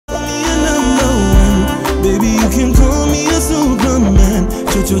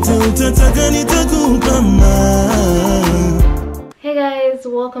Hey guys,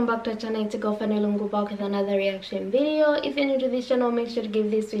 welcome back to our channel. It's your girl Fanny&jessy back with another reaction video. If you're new to this channel, make sure to give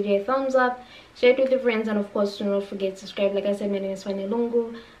this video a thumbs up, share it with your friends, and of course do not forget to subscribe. Like I said, my name is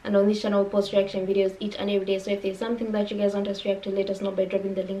Fanny&jessy, and on this channel we post reaction videos each and every day. So if there's something that you guys want us to react to, let us know by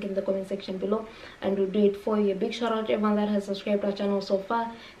dropping the link in the comment section below, and we'll do it for you. A big shout out to everyone that has subscribed to our channel so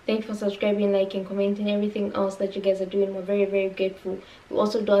far. Thank you for subscribing, liking, commenting, everything else that you guys are doing. We're very, very grateful. We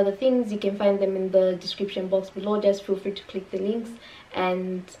also do other things. You can find them in the description box below. Just feel free to click the links,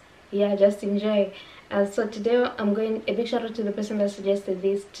 and yeah, just enjoy. So today a big shout out to the person that suggested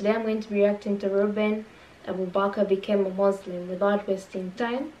this. Today I'm going to be reacting to Ruben. Bakr became a Muslim. Without wasting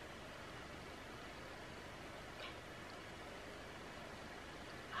time,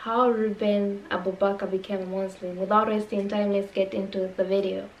 how Ruben Bakr became a Muslim. Without wasting time, let's get into the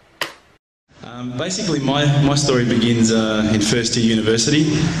video. Basically my story begins in first year university.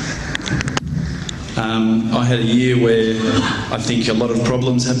 I had a year where I think a lot of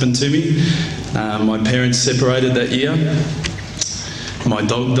problems happened to me. My parents separated that year. My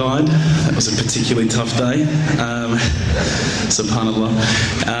dog died. That was a particularly tough day. Subhanallah.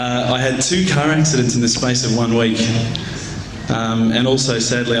 I had 2 car accidents in the space of 1 week. And also,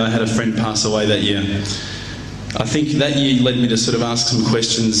 sadly, I had a friend pass away that year. I think that year led me to sort of ask some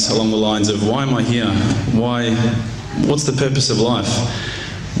questions along the lines of, why am I here? What's the purpose of life?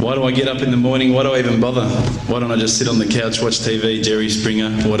 Why do I get up in the morning? Why do I even bother? Why don't I just sit on the couch, watch TV, Jerry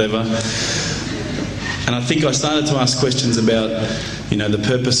Springer, whatever? And I think I started to ask questions about, the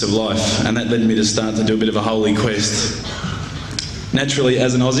purpose of life, and that led me to start to do a bit of a holy quest. Naturally,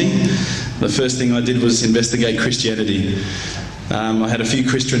 as an Aussie, the first thing I did was investigate Christianity. I had a few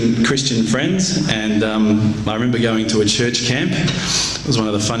Christian friends, and I remember going to a church camp. It was one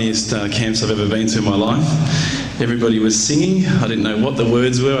of the funniest camps I've ever been to in my life. Everybody was singing. I didn't know what the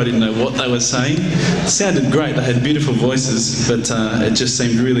words were. I didn't know what they were saying. It sounded great. They had beautiful voices, but it just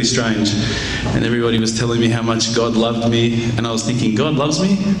seemed really strange. And everybody was telling me how much God loved me, and I was thinking, God loves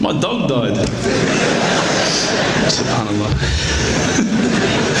me? My dog died. SubhanAllah.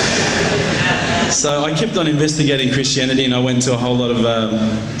 So I kept on investigating Christianity, and I went to a whole lot of,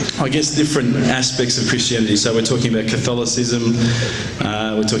 different aspects of Christianity. So we're talking about Catholicism,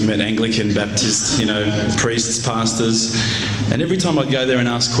 we're talking about Anglican, Baptist, priests, pastors. And every time I'd go there and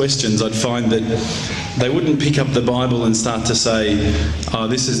ask questions, I'd find that they wouldn't pick up the Bible and start to say, oh,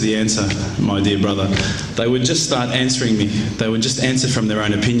 this is the answer, my dear brother. They would just start answering me. They would just answer from their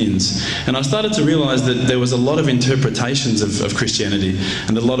own opinions. And I started to realise that there was a lot of interpretations of Christianity,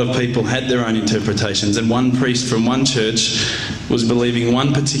 and a lot of people had their own interpretations, and one priest from one church was believing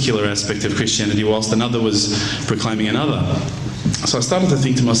one particular aspect of Christianity whilst another was proclaiming another. So I started to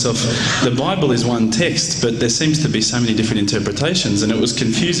think to myself, the Bible is one text, but there seems to be so many different interpretations, and it was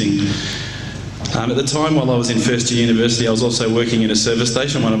confusing. At the time, while I was in first year university, I was also working in a service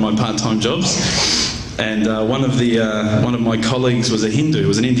station, one of my part-time jobs. And one of my colleagues was a Hindu,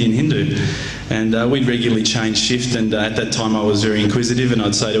 was an Indian Hindu. And we'd regularly change shift, and at that time I was very inquisitive, and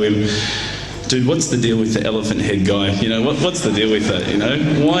I'd say to him, dude, what's the deal with the elephant head guy? What's the deal with that,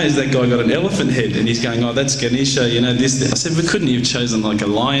 Why has that guy got an elephant head? And he's going, oh, that's Ganesha, this. I said, but couldn't you have chosen like a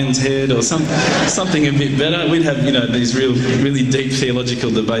lion's head or something a bit better? We'd have, these really deep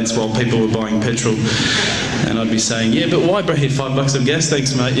theological debates while people were buying petrol. And I'd be saying, yeah, but why, bro? Here, $5 of gas,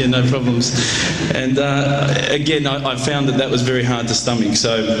 thanks, mate. Yeah, no problems. And again, I found that was very hard to stomach.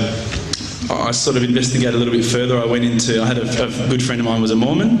 So I sort of investigated a little bit further. I had a good friend of mine was a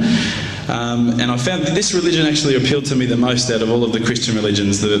Mormon. And I found that this religion actually appealed to me the most out of all of the Christian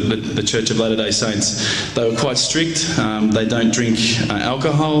religions, the Church of Latter-day Saints. They were quite strict. They don't drink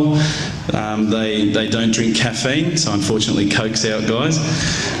alcohol. They don't drink caffeine. So unfortunately, Coke's out, guys,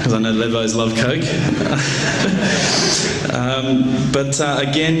 because I know Levos love Coke.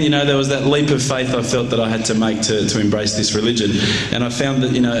 Again, there was that leap of faith I felt that I had to make to embrace this religion. And I found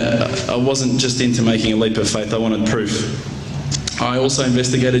that, I wasn't just into making a leap of faith. I wanted proof. I also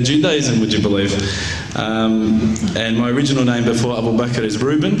investigated Judaism, would you believe? And my original name before Bakr is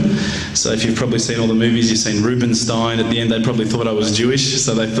Ruben. So if you've probably seen all the movies, you've seen Rubenstein. At the end, they probably thought I was Jewish,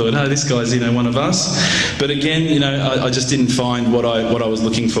 so they thought, oh, this guy's, one of us. But again, I just didn't find what I was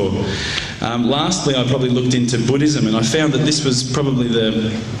looking for. Lastly, I probably looked into Buddhism, and I found that this was probably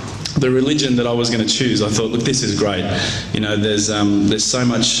the religion that I was going to choose. I thought, look, this is great. There's so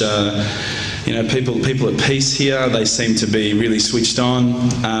much. People at peace here. They seem to be really switched on,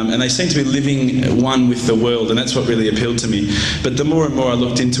 and they seem to be living one with the world, and that's what really appealed to me. But the more and more I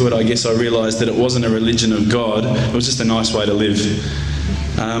looked into it, I guess I realised that it wasn't a religion of God. It was just a nice way to live.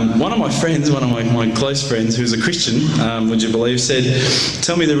 One of my friends, one of my close friends, who's a Christian, would you believe, said,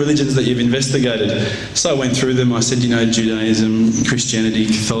 tell me the religions that you've investigated. So I went through them. I said, you know, Judaism, Christianity,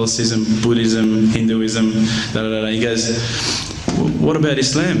 Catholicism, Buddhism, Hinduism, da-da-da-da. He goes, what about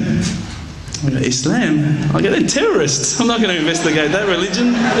Islam? I go, Islam? I go, they're terrorists. I'm not going to investigate that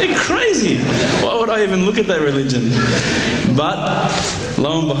religion. They're crazy. Why would I even look at that religion? But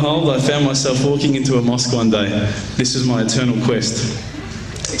lo and behold, I found myself walking into a mosque one day. This was my eternal quest.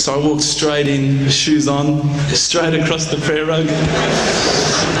 So I walked straight in, shoes on, straight across the prayer rug.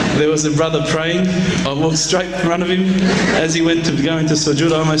 There was a brother praying. I walked straight in front of him. As he went to go into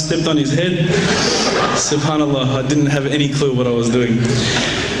sujood, I almost stepped on his head. Subhanallah, I didn't have any clue what I was doing.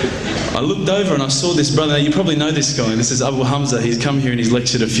 I looked over and I saw this brother. Now, you probably know this guy. This is Abu Hamza. He's come here and he's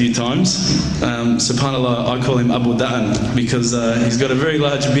lectured a few times. Subhanallah, I call him Abu Da'an because he's got a very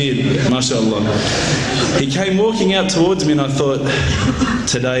large beard, mashallah. He came walking out towards me and I thought,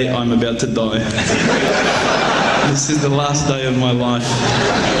 today I'm about to die. This is the last day of my life.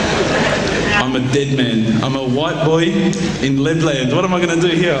 I'm a dead man. I'm a white boy in Lebland. What am I going to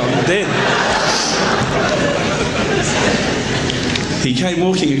do here? I'm dead. He came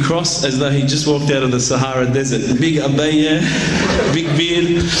walking across as though he just walked out of the Sahara Desert. Big abaya, big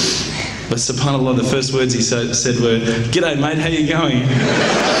beard. But subhanAllah, the first words he said were, "G'day mate, how you going?"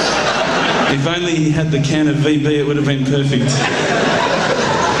 If only he had the can of VB, it would have been perfect.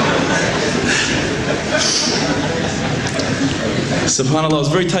 SubhanAllah, I was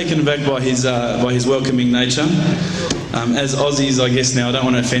very taken aback by his welcoming nature. As Aussies, I guess now, I don't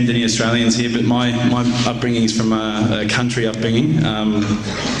want to offend any Australians here, but my upbringing is from a country upbringing.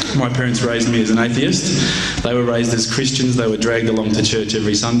 My parents raised me as an atheist. They were raised as Christians. They were dragged along to church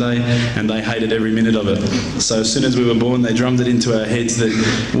every Sunday, and they hated every minute of it. So as soon as we were born, they drummed it into our heads that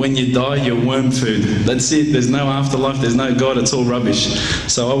when you die, you're worm food. That's it. There's no afterlife. There's no God. It's all rubbish.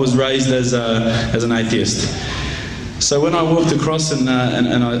 So I was raised as an atheist. So when I walked across and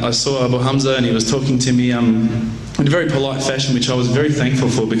I saw Abu Hamza and he was talking to me in a very polite fashion, which I was very thankful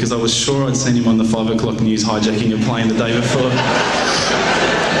for because I was sure I'd seen him on the 5 o'clock news hijacking a plane the day before.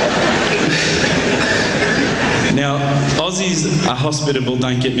 Now, Aussies are hospitable,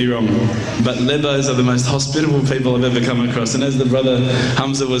 don't get me wrong, but Lebos are the most hospitable people I've ever come across. And as the brother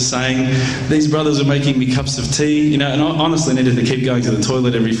Hamza was saying, these brothers were making me cups of tea, you know, and I honestly needed to keep going to the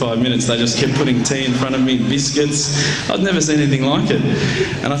toilet every 5 minutes. They just kept putting tea in front of me, biscuits. I'd never seen anything like it.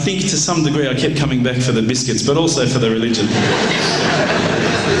 And I think to some degree I kept coming back for the biscuits, but also for the religion.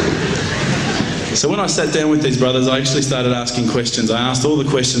 So when I sat down with these brothers, I actually started asking questions. I asked all the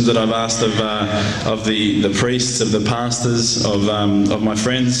questions that I've asked of the priests, of the pastors, of my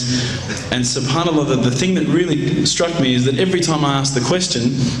friends. And subhanAllah, the thing that really struck me is that every time I asked the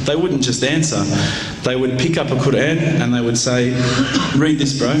question, they wouldn't just answer. They would pick up a Quran and they would say, read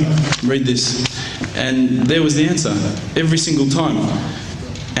this, bro, read this. And there was the answer, every single time.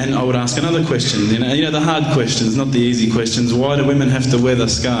 And I would ask another question, you know the hard questions, not the easy questions. Why do women have to wear the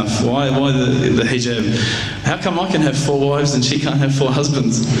scarf? Why the hijab? How come I can have 4 wives and she can't have 4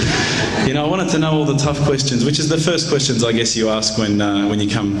 husbands? You know, I wanted to know all the tough questions, which is the first questions I guess you ask when you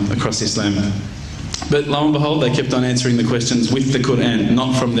come across Islam. But lo and behold, they kept on answering the questions with the Quran,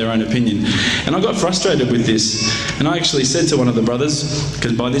 not from their own opinion. And I got frustrated with this. And I actually said to one of the brothers,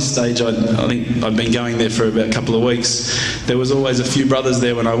 because by this stage I think I'd been going there for about a couple of weeks, there was always a few brothers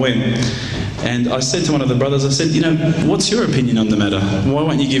there when I went. And I said to one of the brothers, I said, you know, what's your opinion on the matter? Why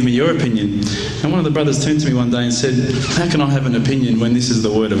won't you give me your opinion? And one of the brothers turned to me one day and said, how can I have an opinion when this is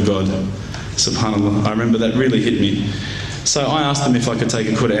the word of God? SubhanAllah, I remember that really hit me. So I asked them if I could take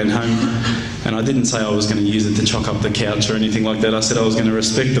a Quran home, and I didn't say I was going to use it to chalk up the couch or anything like that. I said I was going to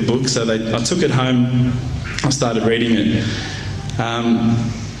respect the book, so I took it home, I started reading it.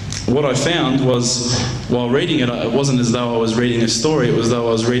 What I found was, while reading it, it wasn't as though I was reading a story, it was as though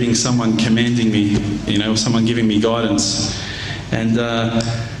I was reading someone commanding me, you know, someone giving me guidance. And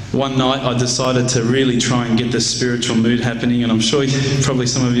one night I decided to really try and get this spiritual mood happening, and I'm sure probably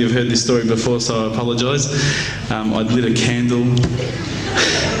some of you have heard this story before, so I apologise. I'd lit a candle,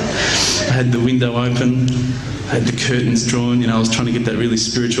 I had the window open, I had the curtains drawn, you know, I was trying to get that really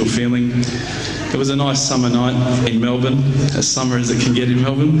spiritual feeling. It was a nice summer night in Melbourne, as summer as it can get in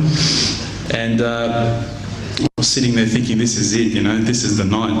Melbourne, and I was sitting there thinking, this is it, you know, this is the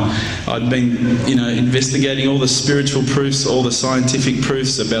night. I'd been, you know, investigating all the spiritual proofs, all the scientific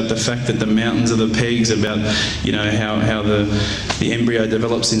proofs about the fact that the mountains are the pegs, about, you know, how the embryo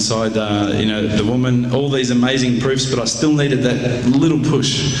develops inside, you know, the woman, all these amazing proofs, but I still needed that little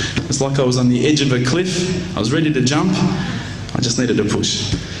push. It's like I was on the edge of a cliff, I was ready to jump, I just needed a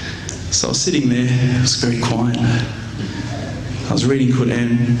push. So I was sitting there, it was very quiet. I I was reading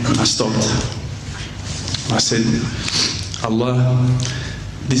Quran, I stopped. I said, Allah,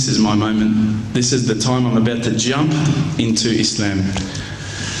 this is my moment. This is the time I'm about to jump into Islam.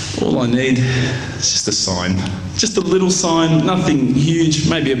 All I need is just a sign. Just a little sign, nothing huge,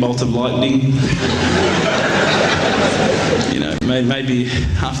 maybe a bolt of lightning. You know, maybe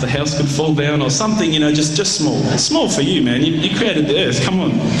half the house could fall down or something, you know, just small. Small for you, man. You created the earth, come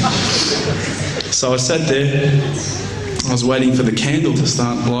on. So I sat there, I was waiting for the candle to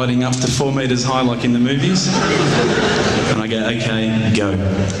start lighting up to 4 metres high like in the movies. And I go, okay, go.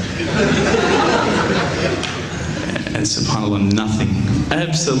 And subhanAllah, nothing,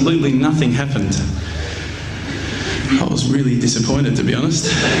 absolutely nothing happened. I was really disappointed, to be honest.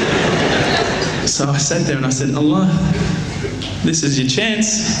 So I sat there and I said, Allah, this is your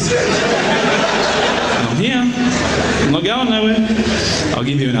chance. I'm here, I'm not going nowhere. I'll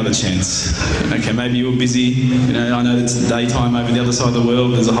give you another chance. Okay, maybe you're busy, you know, I know it's daytime over the other side of the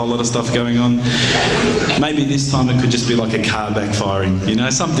world, there's a whole lot of stuff going on. Maybe this time it could just be like a car backfiring, you know,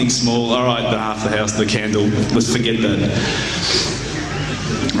 something small. All right, the half the house, the candle, let's forget that.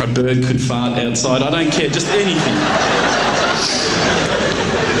 A bird could fart outside, I don't care, just anything.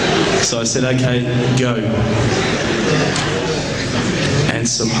 So I said, okay, go. And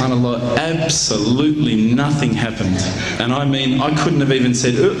subhanAllah, absolutely nothing happened. And I mean, I couldn't have even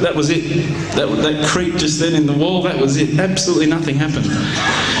said, oh, that was it. That creep just then in the wall, that was it. Absolutely nothing happened.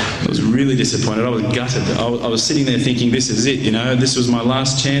 I was really disappointed. I was gutted. I was sitting there thinking, this is it, you know, this was my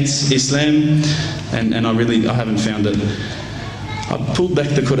last chance, Islam, and I haven't found it. I pulled back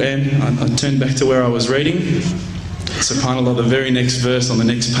the Quran, I turned back to where I was reading. SubhanAllah, the very next verse on the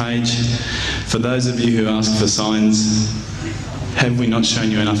next page, for those of you who ask for signs, have we not shown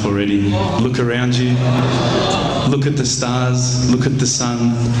you enough already? Look around you, look at the stars, look at the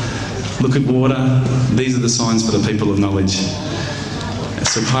sun, look at water. These are the signs for the people of knowledge.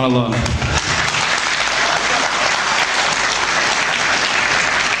 SubhanAllah.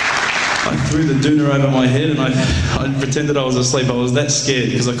 I threw the doona over my head and I pretended I was asleep. I was that scared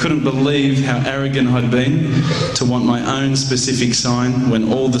because I couldn't believe how arrogant I'd been to want my own specific sign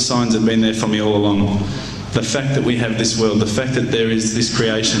when all the signs had been there for me all along. The fact that we have this world, the fact that there is this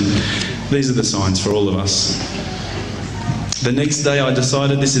creation, these are the signs for all of us. The next day I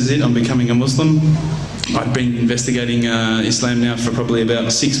decided this is it, I'm becoming a Muslim. I'd been investigating Islam now for probably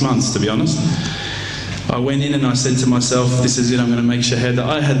about 6 months, to be honest. I went in and I said to myself, this is it, I'm going to make shahada.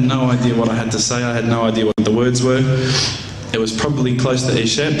 I had no idea what I had to say, I had no idea what the words were. It was probably close to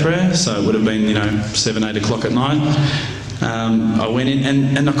Isha prayer, so it would have been, you know, 7, 8 o'clock at night. I went in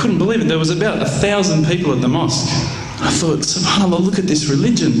and I couldn't believe it. There was about 1,000 people at the mosque. I thought, subhanAllah, look at this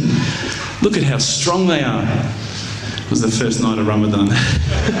religion. Look at how strong they are. It was the first night of Ramadan.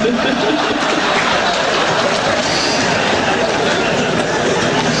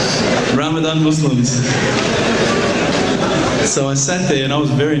 Ramadan Muslims. So I sat there and I was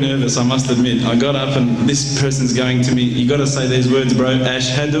very nervous, I must admit. I got up and this person's going to me, you got to say these words, bro,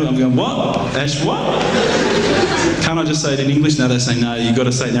 ashhadu. I'm going, what? Ash what? Can't I just say it in English? No, they say, no, you got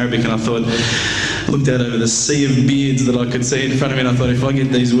to say it in Arabic. And I thought, looked out over the sea of beards that I could see in front of me and I thought, if I get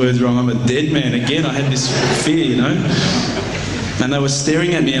these words wrong, I'm a dead man again. I had this fear, you know. And they were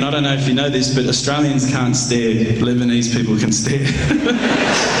staring at me, and I don't know if you know this, but Australians can't stare. Lebanese people can stare.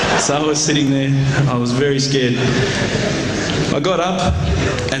 So I was sitting there, I was very scared. I got up,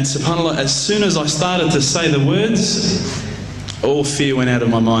 and subhanAllah, as soon as I started to say the words, all fear went out of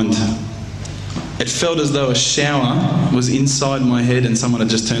my mind. It felt as though a shower was inside my head and someone had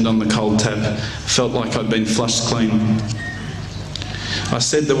just turned on the cold tap. Felt like I'd been flushed clean. I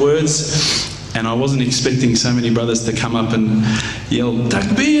said the words, and I wasn't expecting so many brothers to come up and yell,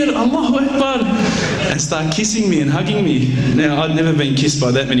 Takbir, Allahu Akbar, and start kissing me and hugging me. Now, I'd never been kissed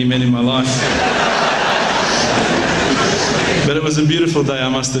by that many men in my life. But it was a beautiful day, I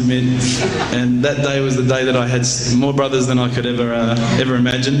must admit. And that day was the day that I had more brothers than I could ever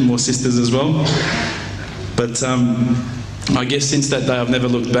imagine, more sisters as well. But I guess since that day I've never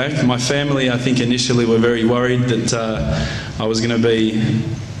looked back. My family, I think, initially were very worried that I was going to be,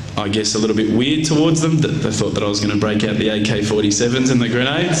 I guess, a little bit weird towards them. They thought that I was going to break out the AK-47s and the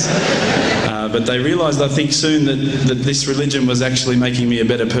grenades. But they realised, I think, soon that this religion was actually making me a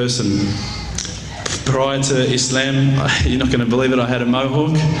better person. Prior to Islam, you're not going to believe it, I had a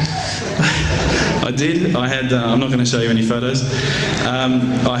mohawk. I did. I had, I'm not going to show you any photos.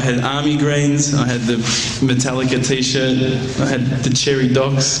 I had army greens, I had the Metallica t-shirt, I had the cherry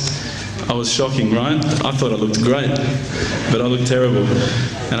docks. I was shocking, right? I thought I looked great, but I looked terrible.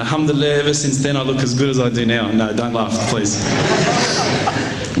 And alhamdulillah, ever since then I look as good as I do now. No, don't laugh, please.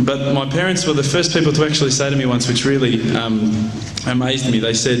 But my parents were the first people to actually say to me once, which really amazed me.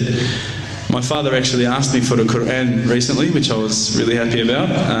 They said, my father actually asked me for the Quran recently, which I was really happy about.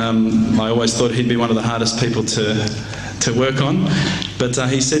 I always thought he'd be one of the hardest people to work on. But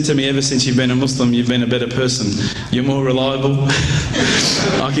he said to me, ever since you've been a Muslim, you've been a better person. You're more reliable.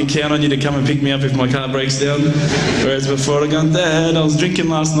 I can count on you to come and pick me up if my car breaks down. Whereas before I'd gone, Dad, I was drinking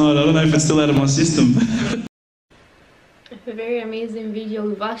last night. I don't know if it's still out of my system. A very amazing video.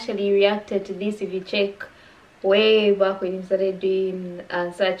 We've actually reacted to this, if you check way back when you started doing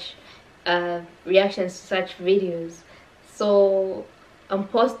such reactions to such videos. So I'm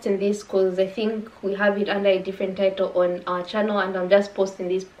posting this because I think we have it under a different title on our channel, and I'm just posting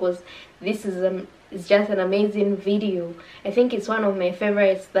this because this is it's just an amazing video. I think it's one of my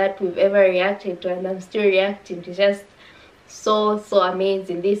favorites that we've ever reacted to, and I'm still reacting to. Just so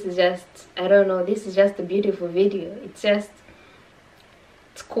amazing. This is just, I don't know, this is just a beautiful video. It's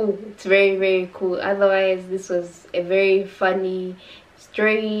cool. It's very cool. Otherwise, this was a very funny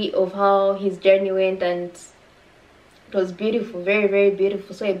story of how his journey went, and it was beautiful, very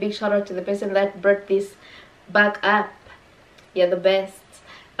beautiful. So a big shout out to the person that brought this back up. You're the best.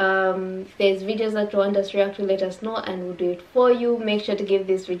 If there's videos that you want us to react to, let us know and we'll do it for you. Make sure to give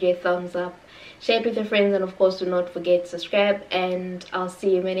this video a thumbs up, share it with your friends, and of course do not forget to subscribe, and I'll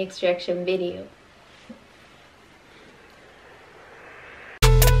see you in my next reaction video.